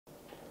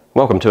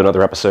Welcome to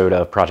another episode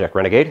of Project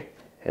Renegade.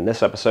 In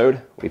this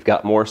episode, we've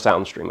got more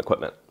Soundstream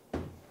equipment.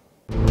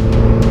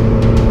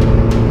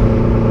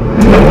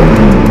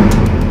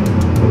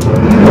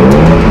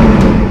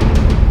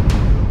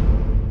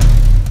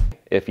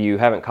 If you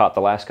haven't caught the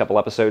last couple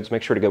episodes,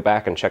 make sure to go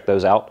back and check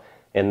those out.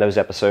 In those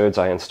episodes,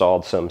 I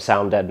installed some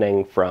sound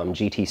deadening from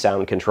GT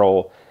Sound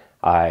Control.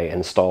 I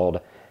installed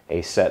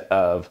a set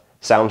of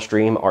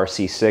Soundstream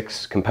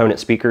RC6 component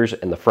speakers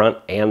in the front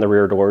and the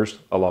rear doors,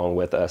 along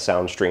with a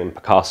Soundstream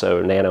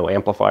Picasso Nano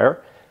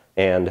amplifier.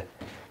 And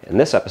in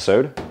this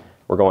episode,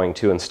 we're going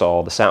to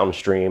install the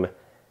Soundstream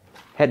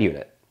head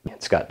unit.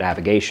 It's got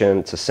navigation,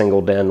 it's a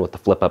single DIN with the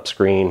flip-up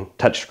screen,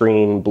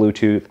 touchscreen,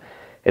 Bluetooth.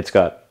 It's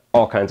got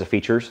all kinds of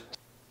features.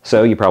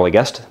 So you probably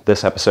guessed,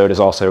 this episode is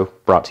also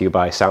brought to you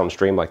by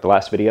Soundstream, like the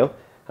last video.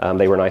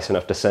 They were nice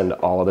enough to send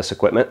all of this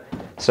equipment.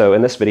 So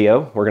in this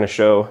video, we're going to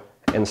show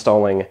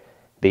installing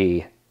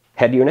the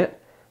head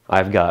unit.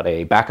 I've got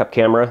a backup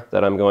camera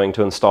that I'm going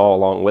to install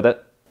along with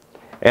it.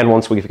 And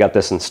once we've got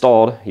this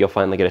installed, you'll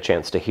finally get a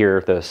chance to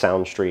hear the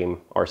Soundstream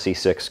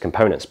RC6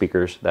 component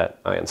speakers that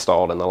I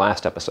installed in the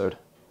last episode.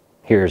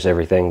 Here's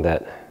everything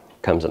that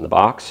comes in the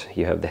box.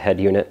 You have the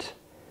head unit,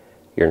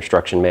 your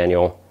instruction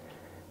manual,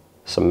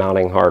 some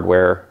mounting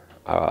hardware,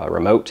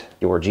 remote,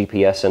 your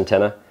GPS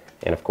antenna,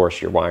 and of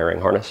course your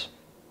wiring harness.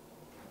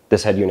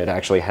 This head unit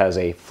actually has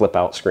a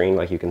flip-out screen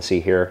like you can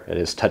see here. It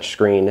is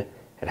touchscreen.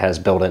 It has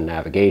built-in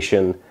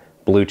navigation,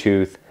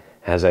 Bluetooth,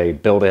 has a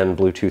built-in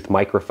Bluetooth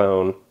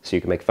microphone so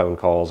you can make phone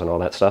calls and all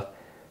that stuff.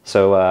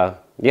 So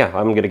yeah,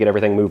 I'm going to get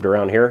everything moved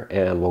around here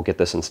and we'll get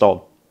this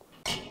installed.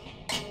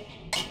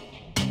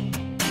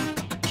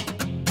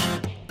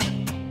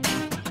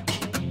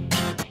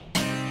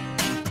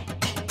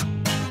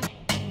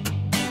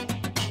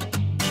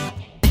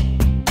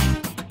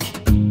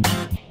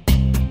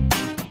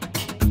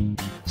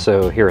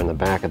 So here in the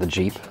back of the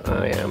Jeep,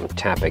 I am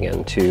tapping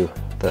into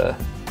the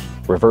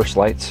reverse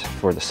lights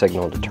for the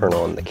signal to turn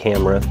on the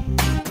camera.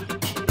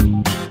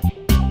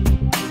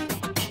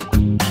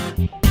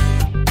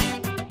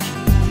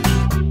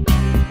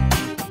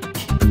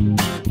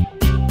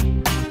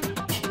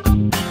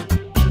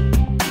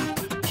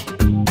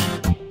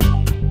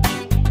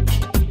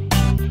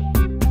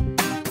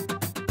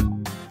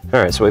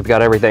 Alright, so we've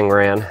got everything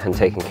ran and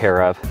taken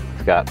care of.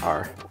 We've got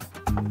our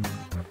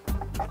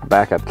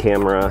backup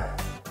camera,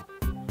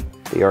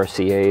 the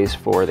RCAs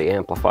for the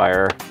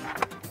amplifier.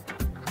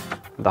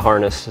 The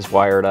harness is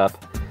wired up.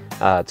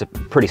 It's a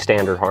pretty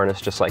standard harness,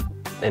 just like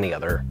any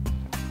other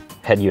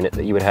head unit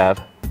that you would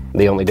have.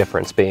 The only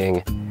difference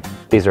being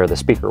these are the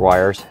speaker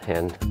wires,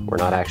 and we're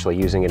not actually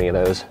using any of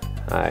those.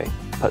 I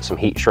put some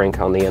heat shrink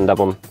on the end of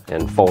them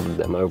and folded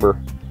them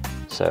over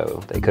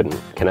so they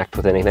couldn't connect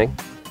with anything.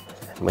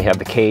 And we have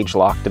the cage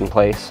locked in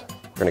place.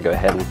 We're gonna go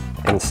ahead and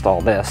install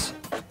this.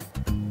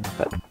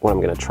 But what I'm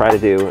gonna try to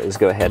do is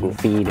go ahead and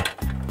feed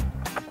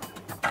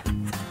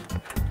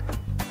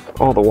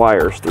all the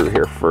wires through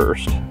here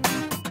first.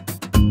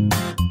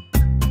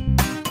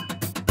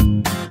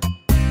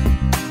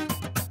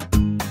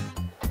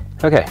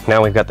 Okay,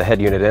 now we've got the head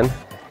unit in,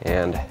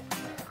 and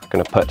I'm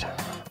going to put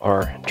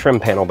our trim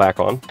panel back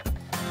on.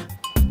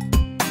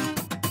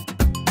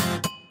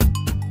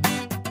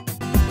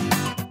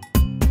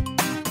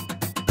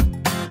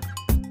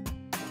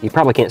 You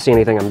probably can't see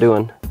anything I'm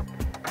doing.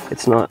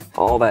 It's not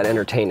all that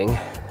entertaining,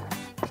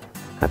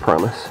 I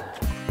promise.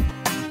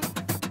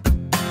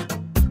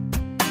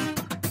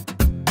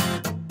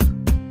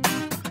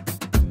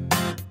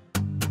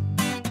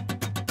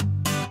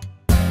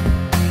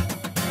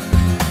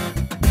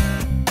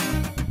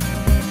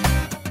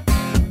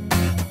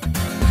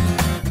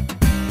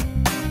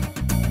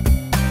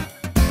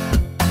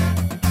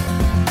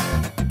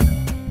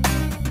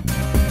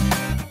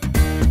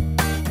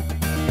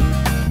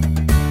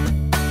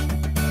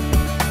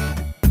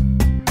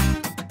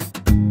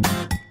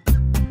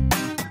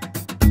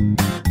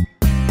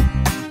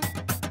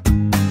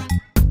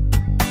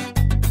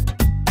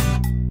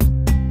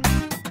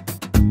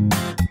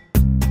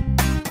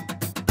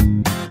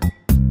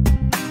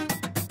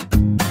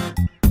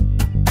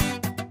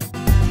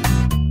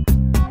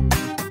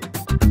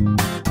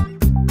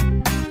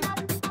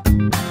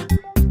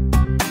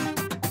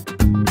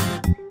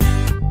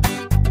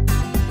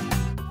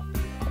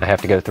 I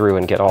have to go through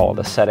and get all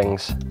the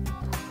settings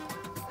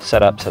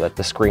set up so that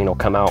the screen will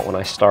come out when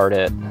I start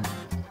it.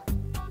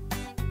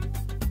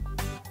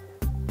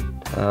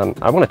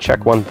 I want to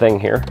check one thing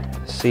here,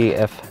 see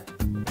if,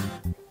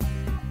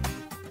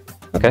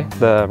 okay,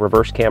 the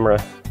reverse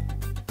camera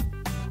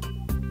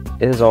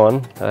is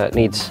on. It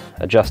needs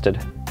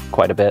adjusted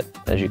quite a bit.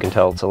 As you can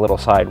tell, it's a little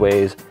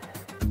sideways,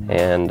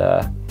 and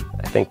I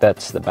think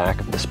that's the back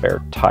of the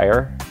spare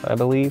tire, I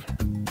believe.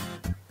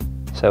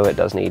 So it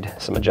does need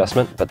some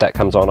adjustment, but that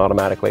comes on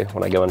automatically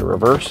when I go into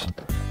reverse.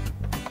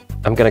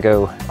 I'm gonna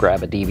go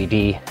grab a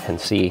DVD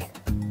and see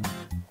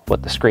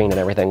what the screen and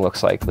everything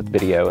looks like with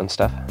video and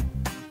stuff.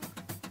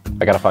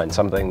 I gotta find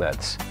something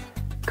that's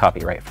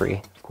copyright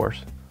free, of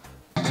course.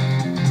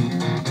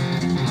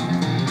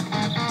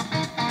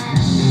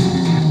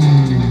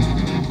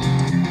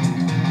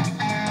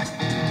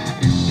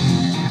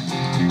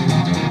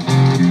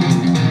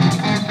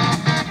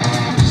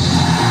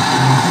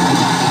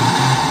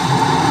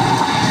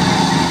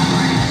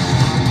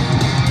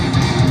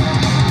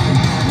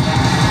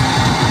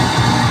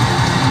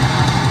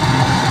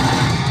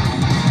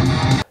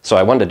 So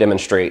I wanted to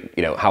demonstrate,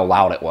 you know, how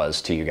loud it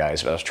was to you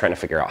guys, but I was trying to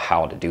figure out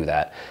how to do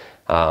that.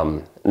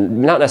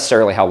 Not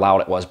necessarily how loud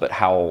it was, but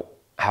how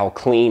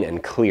clean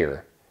and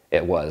clear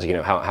it was, you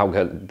know, how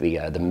good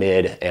the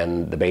mid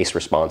and the bass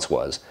response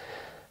was.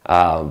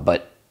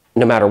 But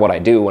no matter what I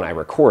do when I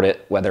record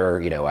it,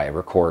 whether, you know, I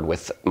record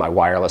with my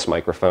wireless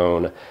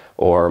microphone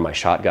or my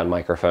shotgun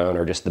microphone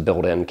or just the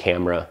built-in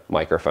camera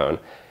microphone,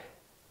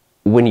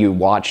 when you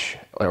watch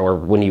or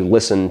when you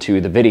listen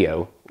to the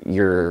video,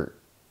 you're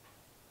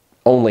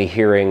only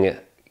hearing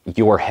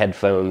your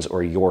headphones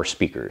or your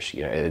speakers.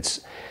 You know,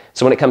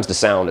 so when it comes to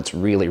sound, it's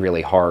really,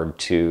 really hard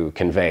to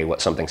convey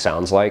what something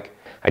sounds like.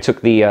 I took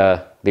the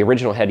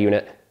original head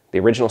unit, the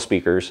original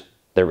speakers,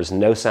 there was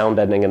no sound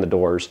deadening in the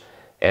doors,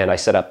 and I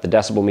set up the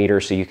decibel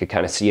meter so you could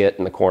kind of see it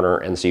in the corner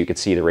and so you could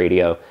see the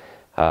radio.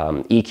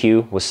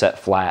 EQ was set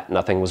flat,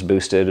 nothing was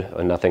boosted,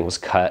 and nothing was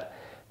cut.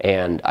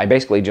 And I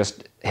basically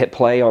just hit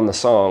play on the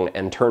song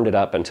and turned it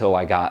up until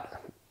I got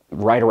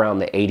right around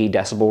the 80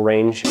 decibel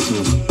range.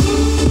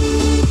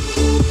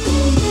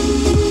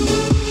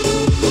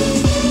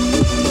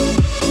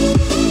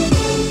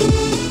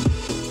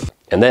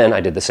 And then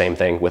I did the same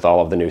thing with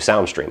all of the new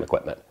Soundstream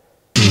equipment.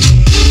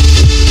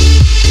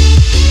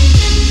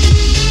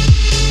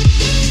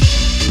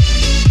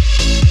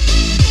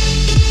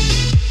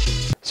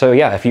 So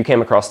yeah, if you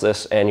came across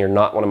this and you're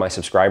not one of my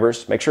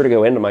subscribers, make sure to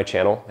go into my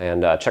channel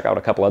and check out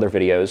a couple other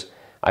videos.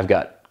 I've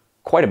got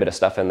quite a bit of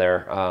stuff in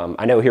there.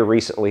 I know here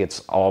recently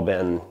it's all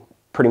been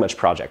pretty much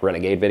Project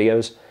Renegade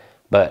videos,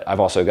 but I've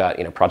also got,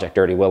 you know, Project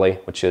Dirty Willy,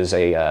 which is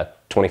a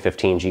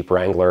 2015 Jeep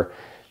Wrangler.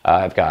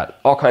 I've got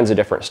all kinds of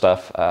different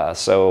stuff,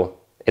 so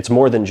it's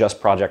more than just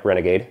Project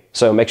Renegade.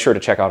 So make sure to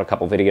check out a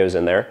couple videos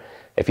in there.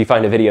 If you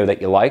find a video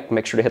that you like,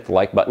 make sure to hit the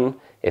like button.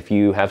 If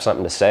you have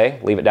something to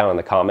say, leave it down in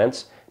the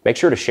comments. Make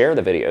sure to share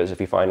the videos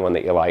if you find one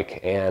that you like,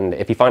 and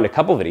if you find a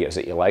couple videos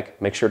that you like,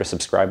 make sure to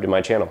subscribe to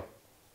my channel.